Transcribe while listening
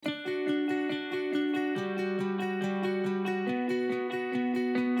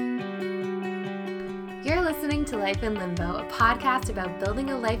listening to Life in Limbo, a podcast about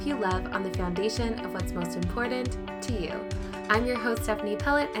building a life you love on the foundation of what's most important to you. I'm your host, Stephanie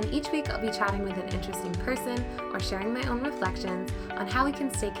Pellet, and each week I'll be chatting with an interesting person or sharing my own reflections on how we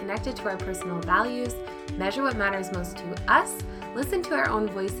can stay connected to our personal values, measure what matters most to us, listen to our own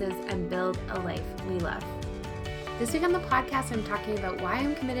voices, and build a life we love. This week on the podcast, I'm talking about why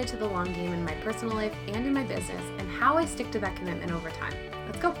I'm committed to the long game in my personal life and in my business, and how I stick to that commitment over time.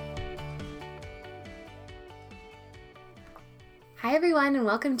 Let's go. Hi, everyone, and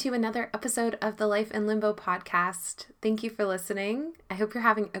welcome to another episode of the Life in Limbo podcast. Thank you for listening. I hope you're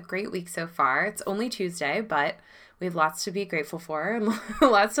having a great week so far. It's only Tuesday, but we have lots to be grateful for and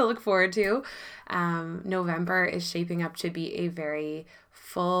lots to look forward to. November is shaping up to be a very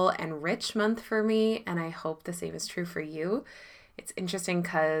full and rich month for me, and I hope the same is true for you. It's interesting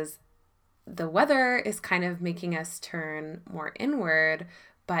because the weather is kind of making us turn more inward,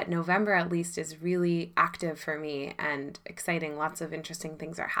 but November at least is really active for me and exciting. Lots of interesting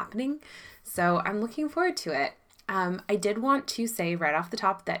things are happening. So I'm looking forward to it. I did want to say right off the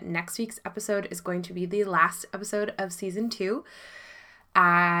top that next week's episode is going to be the last episode of season 2.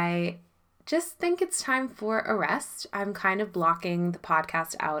 I just think it's time for a rest. I'm kind of blocking the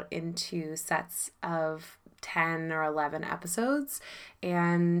podcast out into sets of 10 or 11 episodes,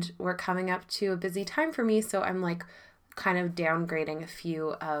 and we're coming up to a busy time for me. So I'm kind of downgrading a few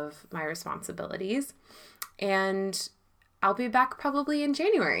of my responsibilities, and I'll be back probably in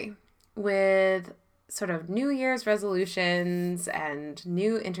January with sort of New Year's resolutions and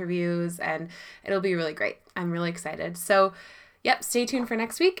new interviews, and it'll be really great. I'm really excited. So stay tuned for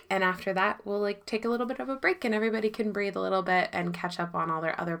next week, and after that we'll take a little bit of a break and everybody can breathe a little bit and catch up on all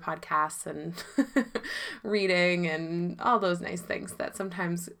their other podcasts and reading and all those nice things that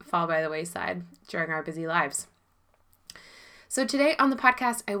sometimes fall by the wayside during our busy lives. So today on the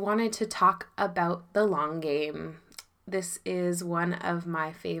podcast, I wanted to talk about the long game. This is one of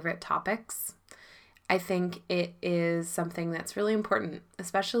my favorite topics. I think it is something that's really important,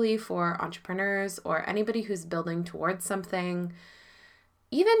 especially for entrepreneurs or anybody who's building towards something.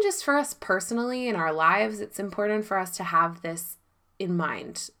 Even just for us personally in our lives, it's important for us to have this in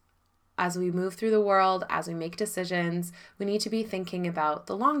mind. As we move through the world, as we make decisions, we need to be thinking about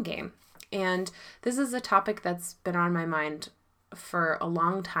the long game. And this is a topic that's been on my mind for a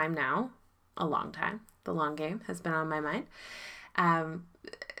long time now. A long time. The long game has been on my mind.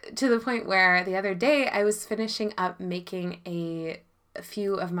 To the point where the other day I was finishing up making a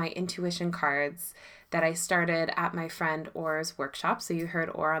few of my intuition cards that I started at my friend Or's workshop. So you heard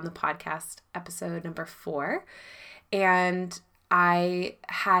Or on the podcast episode number 4. And I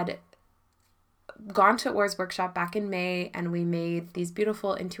had gone to Or's workshop back in May, and we made these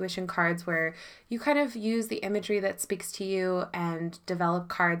beautiful intuition cards where you kind of use the imagery that speaks to you and develop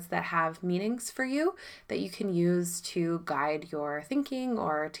cards that have meanings for you that you can use to guide your thinking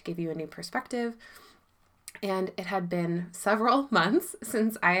or to give you a new perspective. And it had been several months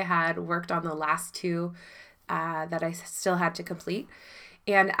since I had worked on the last 2 that I still had to complete.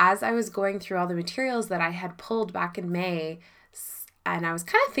 And as I was going through all the materials that I had pulled back in May, and I was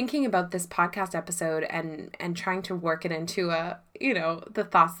kind of thinking about this podcast episode and trying to work it into the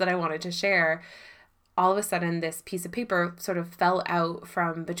thoughts that I wanted to share, all of a sudden this piece of paper sort of fell out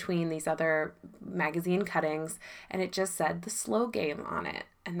from between these other magazine cuttings, and it just said the slow game on it.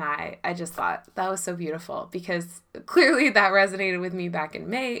 And I just thought that was so beautiful, because clearly that resonated with me back in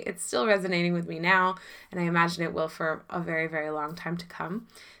May. It's still resonating with me now, and I imagine it will for a very, very long time to come.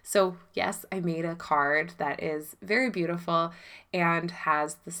 So yes, I made a card that is very beautiful and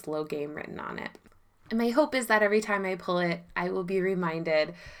has the slow game written on it. And my hope is that every time I pull it, I will be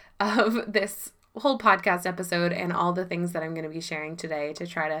reminded of this whole podcast episode and all the things that I'm going to be sharing today to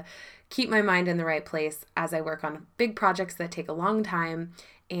try to keep my mind in the right place as I work on big projects that take a long time.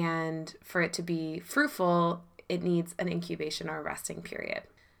 And for it to be fruitful, it needs an incubation or a resting period.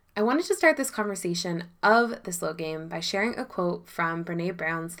 I wanted to start this conversation of the slow game by sharing a quote from Brené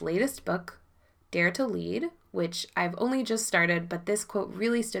Brown's latest book, Dare to Lead, which I've only just started, but this quote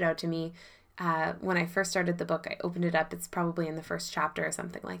really stood out to me. When I first started the book, I opened it up. It's probably in the first chapter or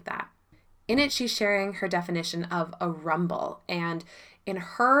something like that. In it, she's sharing her definition of a rumble. And in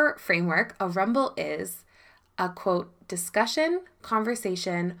her framework, a rumble is a, quote, discussion,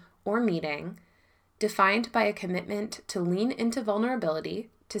 conversation, or meeting defined by a commitment to lean into vulnerability,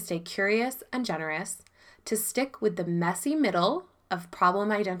 to stay curious and generous, to stick with the messy middle of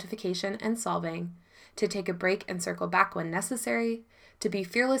problem identification and solving, to take a break and circle back when necessary, to be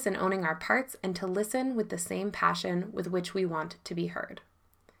fearless in owning our parts, and to listen with the same passion with which we want to be heard.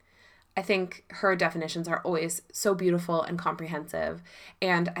 I think her definitions are always so beautiful and comprehensive.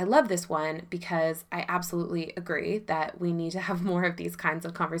 And I love this one because I absolutely agree that we need to have more of these kinds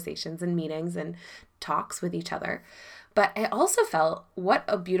of conversations and meetings and talks with each other. But I also felt what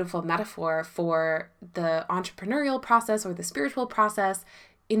a beautiful metaphor for the entrepreneurial process or the spiritual process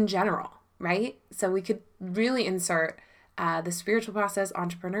in general, right? So we could really insert the spiritual process,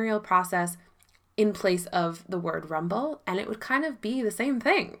 entrepreneurial process in place of the word rumble, and it would kind of be the same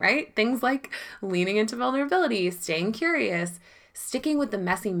thing, right? Things like leaning into vulnerability, staying curious, sticking with the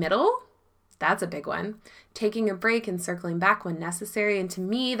messy middle. That's a big one. Taking a break and circling back when necessary. And to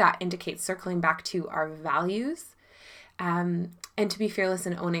me, that indicates circling back to our values, and to be fearless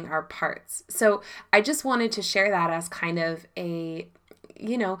in owning our parts. So I just wanted to share that as kind of a,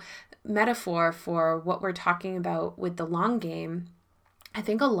 metaphor for what we're talking about with the long game. I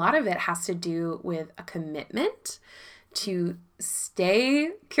think a lot of it has to do with a commitment to stay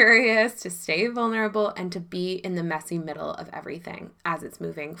curious, to stay vulnerable, and to be in the messy middle of everything as it's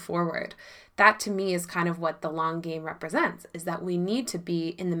moving forward. That to me is kind of what the long game represents, is that we need to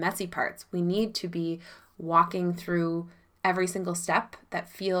be in the messy parts. We need to be walking through every single step that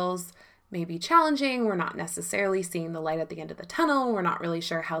feels maybe challenging. We're not necessarily seeing the light at the end of the tunnel. We're not really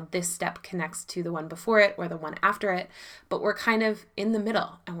sure how this step connects to the one before it or the one after it, but we're kind of in the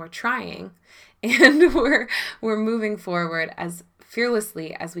middle and we're trying and we're moving forward as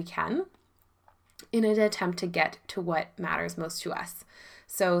fearlessly as we can in an attempt to get to what matters most to us.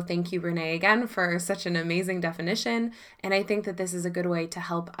 So thank you, Renee, again for such an amazing definition. And I think that this is a good way to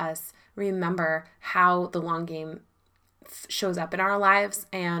help us remember how the long game shows up in our lives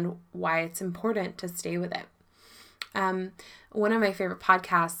and why it's important to stay with it. One of my favorite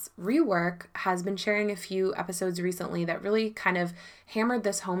podcasts, Rework, has been sharing a few episodes recently that really kind of hammered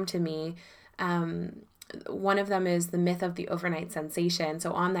this home to me. One of them is the myth of the overnight sensation.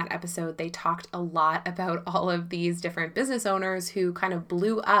 So on that episode, they talked a lot about all of these different business owners who kind of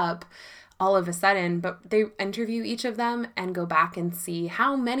blew up all of a sudden, but they interview each of them and go back and see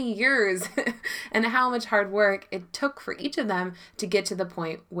how many years and how much hard work it took for each of them to get to the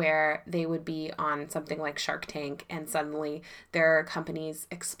point where they would be on something like Shark Tank and suddenly their companies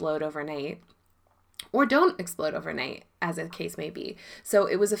explode overnight. Or don't explode overnight, as the case may be. So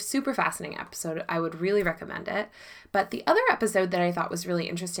it was a super fascinating episode. I would really recommend it. But the other episode that I thought was really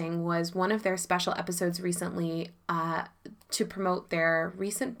interesting was one of their special episodes recently to promote their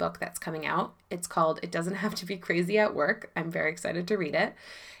recent book that's coming out. It's called It Doesn't Have to Be Crazy at Work. I'm very excited to read it.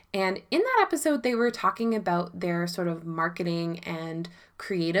 And in that episode, they were talking about their sort of marketing and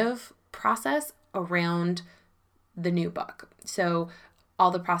creative process around the new book. So all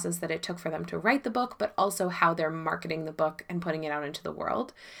the process that it took for them to write the book, but also how they're marketing the book and putting it out into the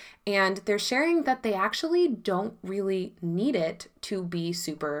world. And they're sharing that they actually don't really need it to be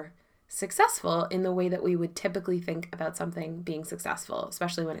super successful in the way that we would typically think about something being successful,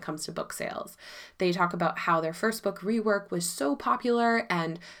 especially when it comes to book sales. They talk about how their first book, Rework, was so popular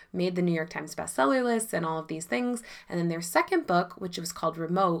and made the New York Times bestseller list and all of these things. And then their second book, which was called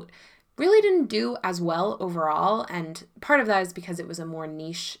Remote, really didn't do as well overall, and part of that is because it was a more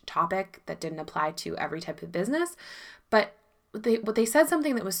niche topic that didn't apply to every type of business. But they said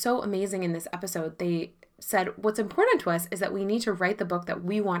something that was so amazing in this episode. They said, what's important to us is that we need to write the book that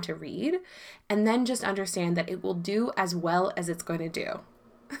we want to read, and then just understand that it will do as well as it's going to do.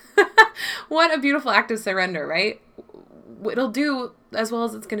 What a beautiful act of surrender, right? It'll do as well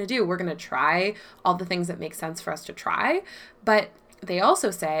as it's going to do. We're going to try all the things that make sense for us to try, but they also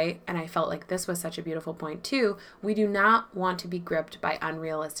say, and I felt like this was such a beautiful point too, we do not want to be gripped by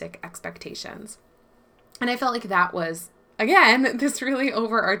unrealistic expectations. And I felt like that was, again, this really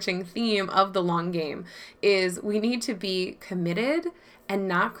overarching theme of the long game is we need to be committed and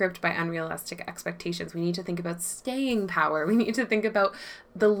not gripped by unrealistic expectations. We need to think about staying power. We need to think about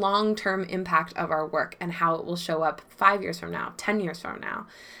the long-term impact of our work and how it will show up 5 years from now, 10 years from now.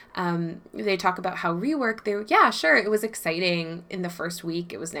 They talk about how Rework, it was exciting in the first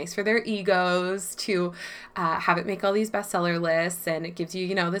week. It was nice for their egos to have it make all these bestseller lists, and it gives you,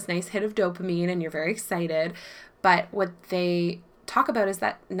 this nice hit of dopamine and you're very excited. But what they talk about is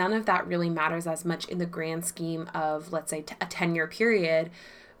that none of that really matters as much in the grand scheme of, let's say, a 10-year period,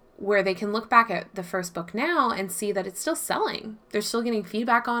 where they can look back at the first book now and see that it's still selling. They're still getting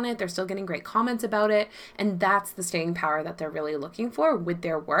feedback on it. They're still getting great comments about it. And that's the staying power that they're really looking for with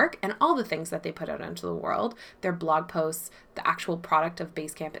their work and all the things that they put out into the world, their blog posts, the actual product of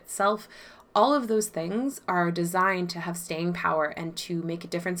Basecamp itself. All of those things are designed to have staying power and to make a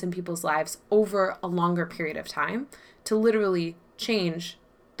difference in people's lives over a longer period of time, to literally change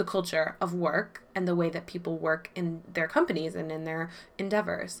the culture of work and the way that people work in their companies and in their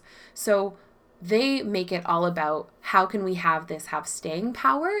endeavors. So they make it all about how can we have this have staying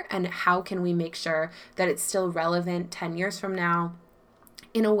power, and how can we make sure that it's still relevant 10 years from now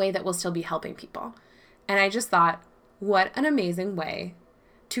in a way that will still be helping people. And I just thought, what an amazing way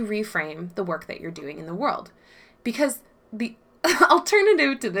to reframe the work that you're doing in the world. Because the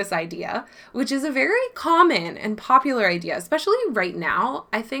alternative to this idea, which is a very common and popular idea, especially right now,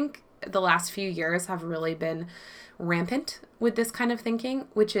 I think the last few years have really been rampant with this kind of thinking,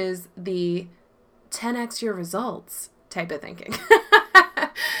 which is the 10x your results type of thinking.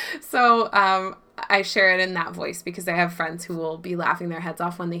 So I share it in that voice because I have friends who will be laughing their heads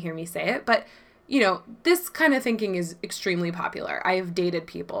off when they hear me say it. But, this kind of thinking is extremely popular. I have dated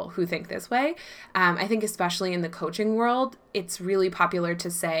people who think this way. I think especially in the coaching world, it's really popular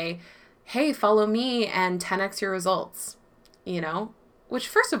to say, hey, follow me and 10x your results, which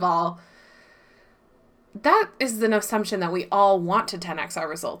first of all, that is an assumption that we all want to 10x our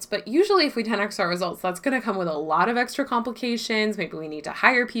results. But usually if we 10x our results, that's going to come with a lot of extra complications. Maybe we need to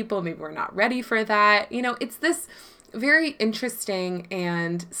hire people. Maybe we're not ready for that. It's this very interesting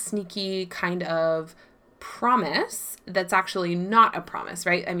and sneaky kind of promise that's actually not a promise,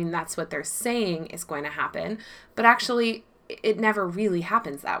 right? I mean, that's what they're saying is going to happen, but actually it never really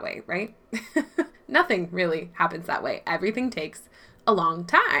happens that way, right? Nothing really happens that way. Everything takes a long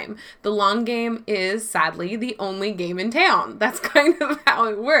time. The long game is sadly the only game in town. That's kind of how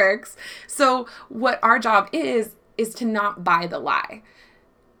it works. So what our job is to not buy the lie.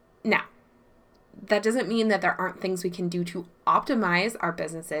 Now, that doesn't mean that there aren't things we can do to optimize our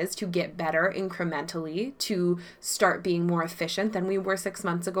businesses, to get better incrementally, to start being more efficient than we were 6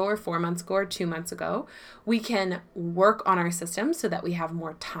 months ago or 4 months ago or 2 months ago. We can work on our systems so that we have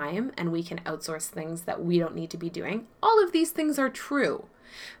more time and we can outsource things that we don't need to be doing. All of these things are true.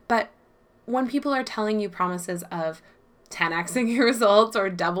 But when people are telling you promises of 10xing your results or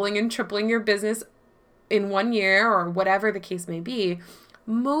doubling and tripling your business in 1 year or whatever the case may be,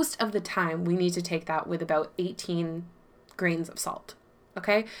 most of the time we need to take that with about 18 grains of salt,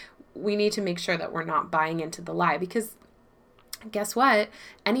 okay? We need to make sure that we're not buying into the lie, because guess what?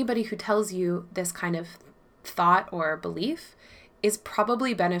 Anybody who tells you this kind of thought or belief is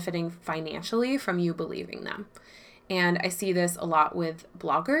probably benefiting financially from you believing them. And I see this a lot with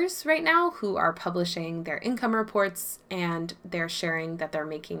bloggers right now who are publishing their income reports, and they're sharing that they're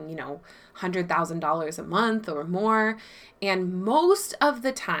making, $100,000 a month or more. And most of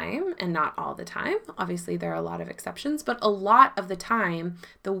the time, and not all the time, obviously there are a lot of exceptions, but a lot of the time,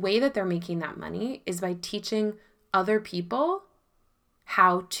 the way that they're making that money is by teaching other people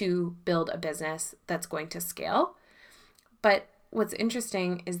how to build a business that's going to scale. But what's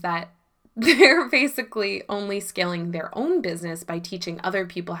interesting is that they're basically only scaling their own business by teaching other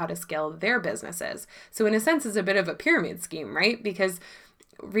people how to scale their businesses. So in a sense, it's a bit of a pyramid scheme, right? Because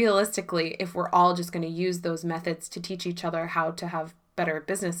realistically, if we're all just going to use those methods to teach each other how to have better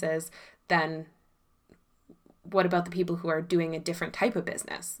businesses, then what about the people who are doing a different type of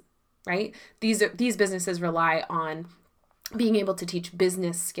business, right? These businesses rely on being able to teach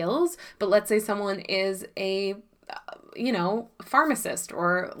business skills, but let's say someone is a pharmacist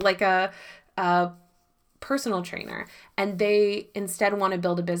or like a personal trainer, and they instead want to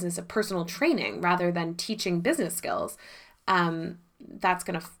build a business of personal training rather than teaching business skills. That's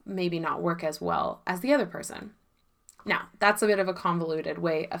going to maybe not work as well as the other person. Now, that's a bit of a convoluted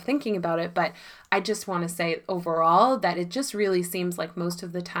way of thinking about it, but I just want to say overall that it just really seems like most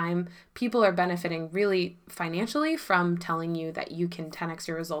of the time people are benefiting really financially from telling you that you can 10x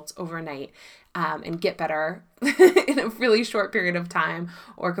your results overnight and get better in a really short period of time,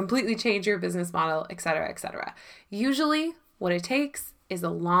 or completely change your business model, et cetera, et cetera. Usually what it takes is a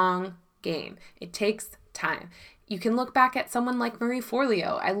long game. It takes time. You can look back at someone like Marie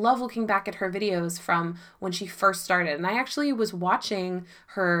Forleo. I love looking back at her videos from when she first started. And I actually was watching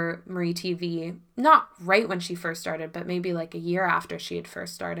her Marie TV, not right when she first started, but maybe like a year after she had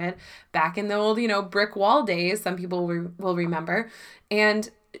first started, back in the old, brick wall days, some people will remember. And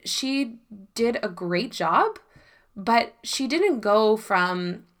she did a great job, but she didn't go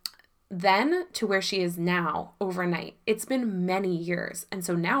from then to where she is now overnight. It's been many years. And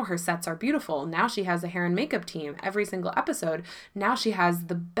so now her sets are beautiful. Now she has a hair and makeup team every single episode. Now she has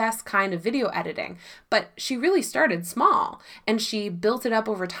the best kind of video editing. But she really started small, and she built it up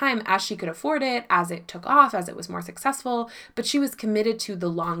over time as she could afford it, as it took off, as it was more successful. But she was committed to the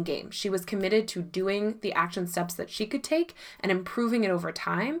long game. She was committed to doing the action steps that she could take and improving it over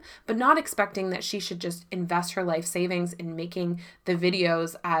time, but not expecting that she should just invest her life savings in making the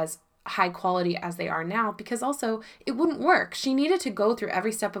videos as high quality as they are now, because also it wouldn't work. She needed to go through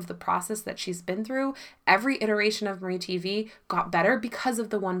every step of the process that she's been through. Every iteration of Marie TV got better because of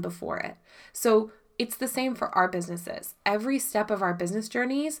the one before it. So it's the same for our businesses. Every step of our business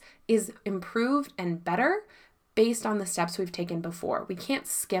journeys is improved and better based on the steps we've taken before. We can't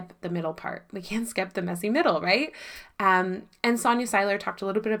skip the middle part. We can't skip the messy middle, right? And Sonia Seiler talked a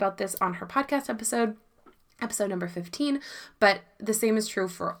little bit about this on her podcast episode number 15, but the same is true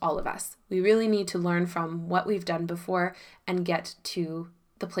for all of us. We really need to learn from what we've done before and get to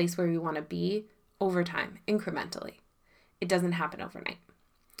the place where we want to be over time, incrementally. It doesn't happen overnight.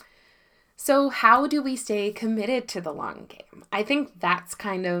 So how do we stay committed to the long game? I think that's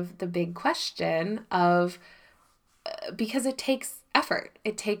kind of the big question of, because it takes effort.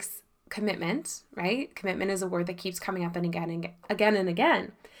 It takes commitment, right? Commitment is a word that keeps coming up and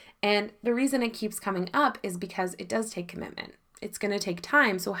again. And the reason it keeps coming up is because it does take commitment. It's going to take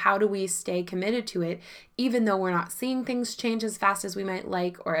time. So how do we stay committed to it, even though we're not seeing things change as fast as we might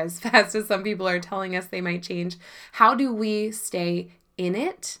like, or as fast as some people are telling us they might change? How do we stay in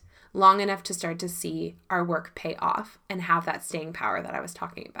it long enough to start to see our work pay off and have that staying power that I was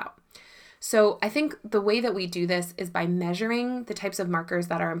talking about? So I think the way that we do this is by measuring the types of markers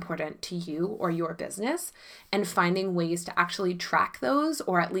that are important to you or your business and finding ways to actually track those,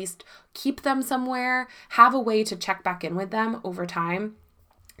 or at least keep them somewhere, have a way to check back in with them over time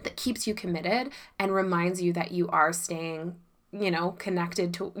that keeps you committed and reminds you that you are staying,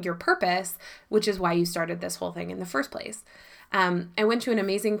 connected to your purpose, which is why you started this whole thing in the first place. I went to an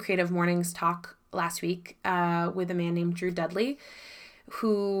amazing Creative Mornings talk last week with a man named Drew Dudley,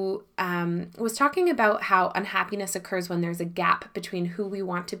 who was talking about how unhappiness occurs when there's a gap between who we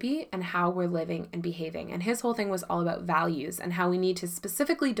want to be and how we're living and behaving. And his whole thing was all about values and how we need to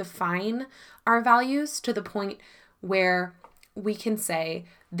specifically define our values to the point where we can say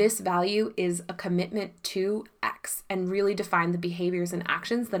this value is a commitment to X, and really define the behaviors and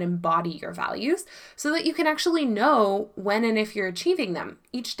actions that embody your values so that you can actually know when and if you're achieving them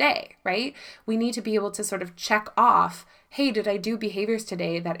each day, right? We need to be able to sort of check off, hey, did I do behaviors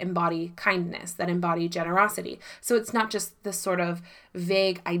today that embody kindness, that embody generosity? So it's not just this sort of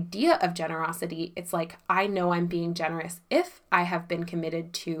vague idea of generosity. It's like, I know I'm being generous if I have been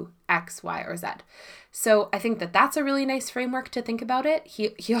committed to X, Y, or Z. So I think that that's a really nice framework to think about it.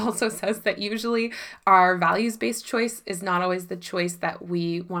 He also says that usually our values-based choice is not always the choice that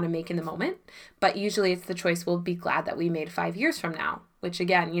we want to make in the moment, but usually it's the choice we'll be glad that we made 5 years from now, which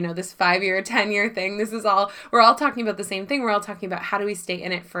again, this 5-year, 10-year thing, we're all talking about the same thing. We're all talking about how do we stay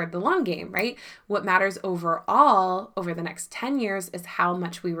in it for the long game, right? What matters overall over the next 10 years is how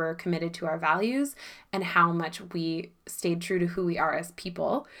much we were committed to our values and how much we stayed true to who we are as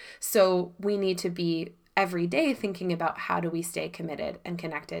people. So we need to be every day thinking about how do we stay committed and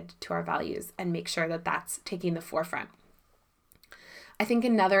connected to our values and make sure that that's taking the forefront. I think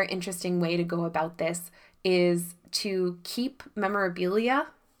another interesting way to go about this is to keep memorabilia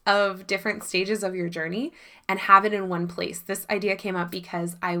of different stages of your journey and have it in one place. This idea came up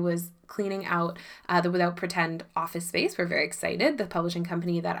because I was cleaning out the Without Pretend office space. We're very excited. The publishing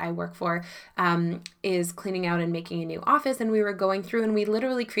company that I work for is cleaning out and making a new office, and we were going through and we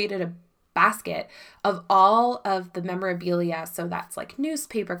literally created a basket of all of the memorabilia. So that's like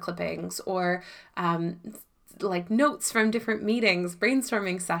newspaper clippings or like notes from different meetings,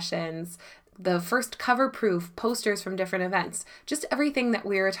 brainstorming sessions, the first cover proof posters from different events, just everything that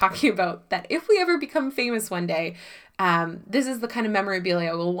we were talking about that if we ever become famous one day, this is the kind of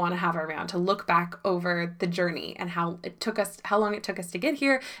memorabilia we'll want to have around to look back over the journey and how long it took us to get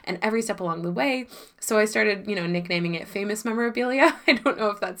here and every step along the way. So I started, nicknaming it famous memorabilia. I don't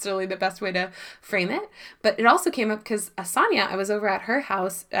know if that's really the best way to frame it, but it also came up because Sonia, I was over at her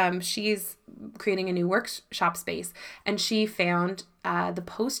house. She's creating a new workshop space, and she found the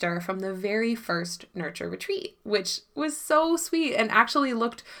poster from the very first Nurture Retreat, which was so sweet and actually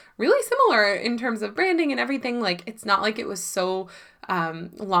looked really similar in terms of branding and everything. Like, it's not like it was so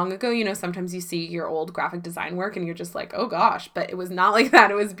long ago. Sometimes you see your old graphic design work and you're just like, oh gosh, but it was not like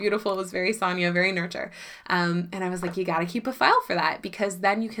that. It was beautiful. It was very Sonia, very Nurture. And I was like, you got to keep a file for that, because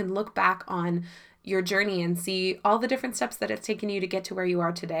then you can look back on your journey and see all the different steps that it's taken you to get to where you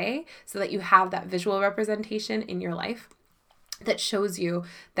are today, so that you have that visual representation in your life that shows you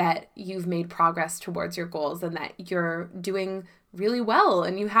that you've made progress towards your goals and that you're doing really well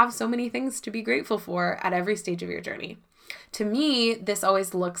and you have so many things to be grateful for at every stage of your journey. To me, this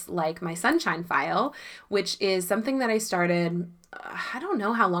always looks like my sunshine file, which is something that I started, I don't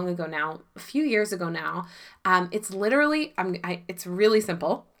know how long ago now, a few years ago now. It's literally, it's really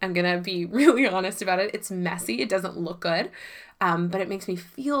simple. I'm going to be really honest about it. It's messy. It doesn't look good, but it makes me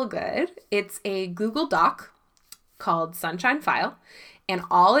feel good. It's a Google Doc called Sunshine File. And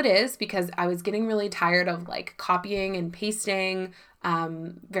all it is, because I was getting really tired of like copying and pasting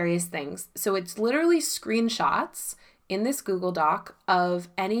various things. So it's literally screenshots in this Google Doc of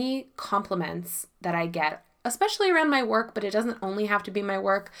any compliments that I get, especially around my work, but it doesn't only have to be my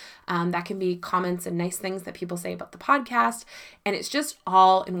work. That can be comments and nice things that people say about the podcast. And it's just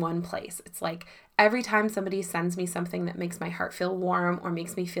all in one place. It's like every time somebody sends me something that makes my heart feel warm or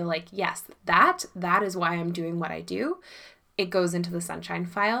makes me feel like, yes, that is why I'm doing what I do, it goes into the sunshine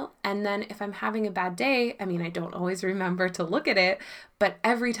file. And then if I'm having a bad day, I mean, I don't always remember to look at it, but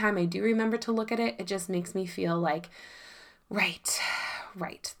every time I do remember to look at it, it just makes me feel like, right.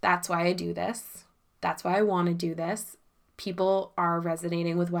 That's why I do this. That's why I want to do this. People are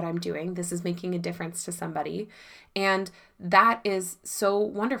resonating with what I'm doing. This is making a difference to somebody. And that is so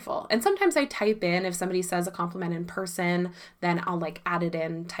wonderful. And sometimes I type in, if somebody says a compliment in person, then I'll like add it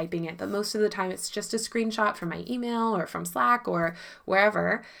in, typing it. But most of the time it's just a screenshot from my email or from Slack or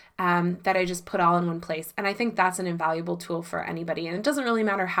wherever that I just put all in one place. And I think that's an invaluable tool for anybody. And it doesn't really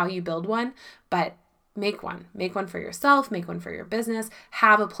matter how you build one, but make one for yourself, make one for your business,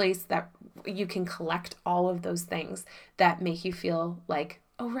 have a place that you can collect all of those things that make you feel like,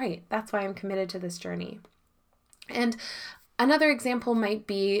 oh, right, that's why I'm committed to this journey. And another example might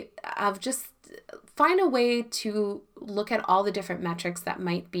be of just find a way to look at all the different metrics that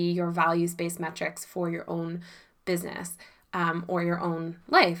might be your values-based metrics for your own business. Or your own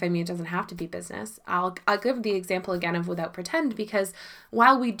life. I mean, it doesn't have to be business. I'll give the example again of Without Pretend, because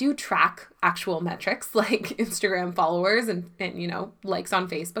while we do track actual metrics like Instagram followers and likes on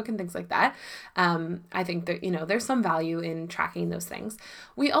Facebook and things like that, I think that, there's some value in tracking those things.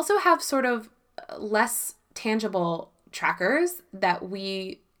 We also have sort of less tangible trackers that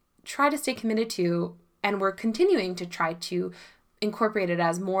we try to stay committed to, and we're continuing to try to incorporate it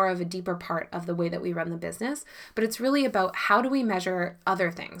as more of a deeper part of the way that we run the business. But it's really about how do we measure other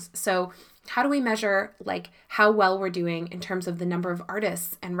things. So how do we measure like how well we're doing in terms of the number of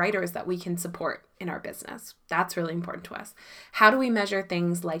artists and writers that we can support in our business? That's really important to us. How do we measure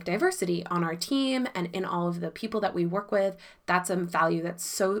things like diversity on our team and in all of the people that we work with? That's a value that's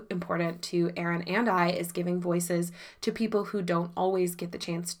so important to Erin and I, is giving voices to people who don't always get the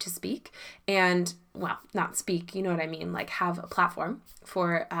chance to speak and, well, not speak, you know what I mean, like have a platform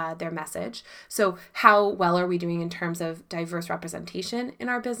for their message. So how well are we doing in terms of diverse representation in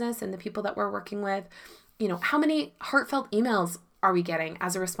our business and the people that we're working with? How many heartfelt emails are we getting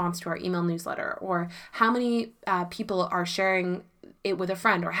as a response to our email newsletter? Or how many people are sharing it with a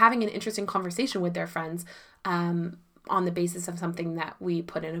friend or having an interesting conversation with their friends on the basis of something that we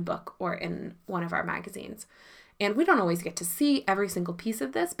put in a book or in one of our magazines? And we don't always get to see every single piece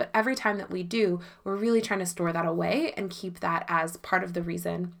of this, but every time that we do, we're really trying to store that away and keep that as part of the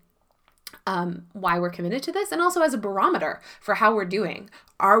reason why we're committed to this, and also as a barometer for how we're doing.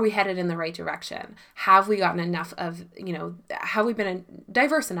 Are we headed in the right direction? Have we gotten enough of, have we been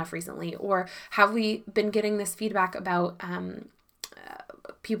diverse enough recently? Or have we been getting this feedback about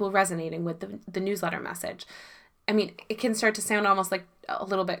people resonating with the newsletter message? I mean, it can start to sound almost like a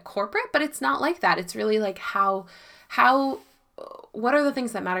little bit corporate, but it's not like that. It's really like what are the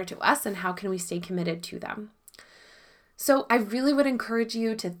things that matter to us and how can we stay committed to them? So I really would encourage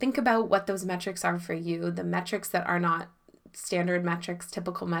you to think about what those metrics are for you, the metrics that are not standard metrics,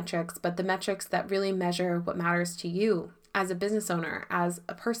 typical metrics, but the metrics that really measure what matters to you as a business owner, as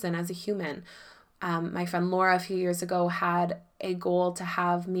a person, as a human. My friend Laura a few years ago had a goal to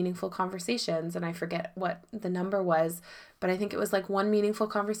have meaningful conversations, and I forget what the number was, but I think it was like one meaningful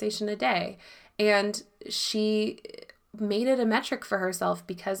conversation a day. And she made it a metric for herself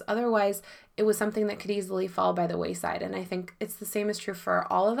because otherwise it was something that could easily fall by the wayside. And I think it's the same is true for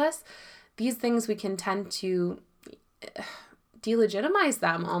all of us. These things, we can tend to delegitimize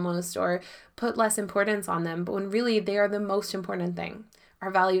them almost or put less importance on them, but when really they are the most important thing. Our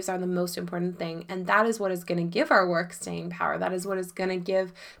values are the most important thing, and that is what is going to give our work staying power. That is what is going to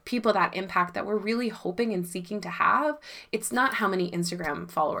give people that impact that we're really hoping and seeking to have. It's not how many Instagram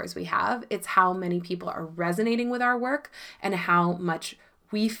followers we have. It's how many people are resonating with our work and how much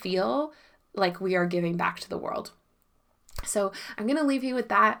we feel like we are giving back to the world. So I'm going to leave you with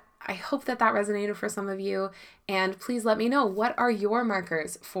that. I hope that resonated for some of you. And please let me know, what are your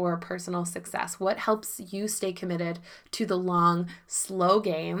markers for personal success? What helps you stay committed to the long, slow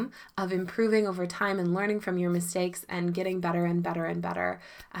game of improving over time and learning from your mistakes and getting better and better and better,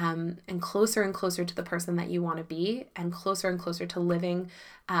 and closer to the person that you want to be, and closer to living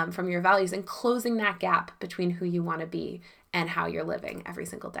from your values, and closing that gap between who you want to be and how you're living every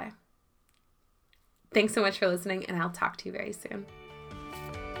single day. Thanks so much for listening, and I'll talk to you very soon.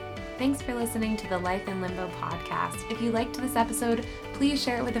 Thanks for listening to the Life in Limbo podcast. If you liked this episode, please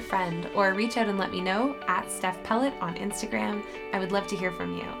share it with a friend or reach out and let me know at Steph Pellet on Instagram. I would love to hear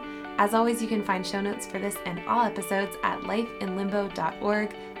from you. As always, you can find show notes for this and all episodes at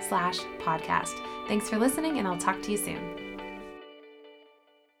lifeinlimbo.org/podcast. Thanks for listening, and I'll talk to you soon.